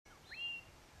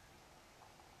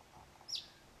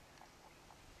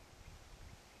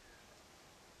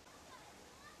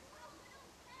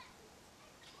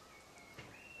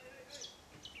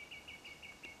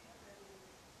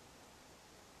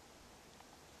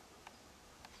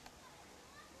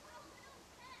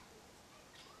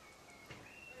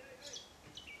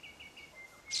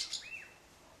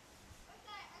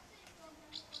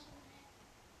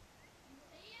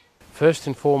First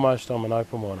and foremost, I'm an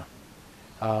open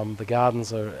miner. The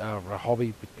gardens are a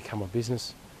hobby, become a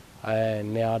business,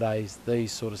 and nowadays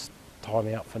these sort of tie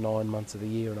me up for 9 months of the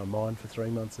year and I mine for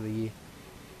 3 months of the year.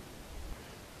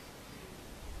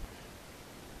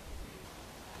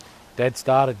 Dad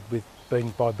started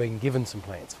by being given some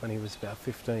plants when he was about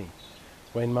 15.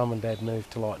 When Mum and Dad moved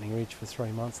to Lightning Ridge for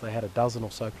 3 months, they had a dozen or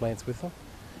so plants with them,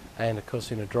 and of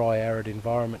course in a dry arid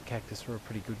environment cactus are a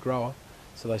pretty good grower,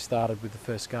 so they started with the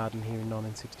first garden here in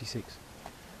 1966,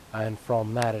 and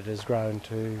from that it has grown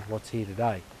to what's here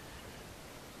today.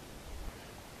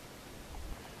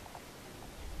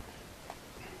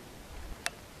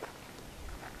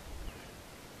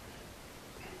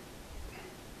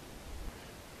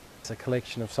 It's a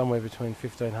collection of somewhere between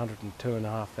 1,500 and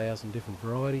 2,500 different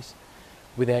varieties.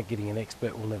 Without getting an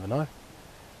expert, we'll never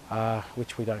know,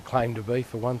 which we don't claim to be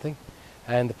for one thing.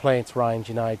 And the plants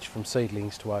range in age from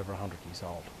seedlings to over 100 years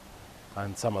old.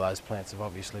 And some of those plants have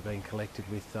obviously been collected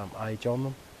with age on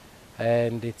them.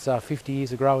 And it's 50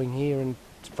 years of growing here and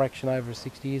it's a fraction over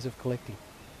 60 years of collecting.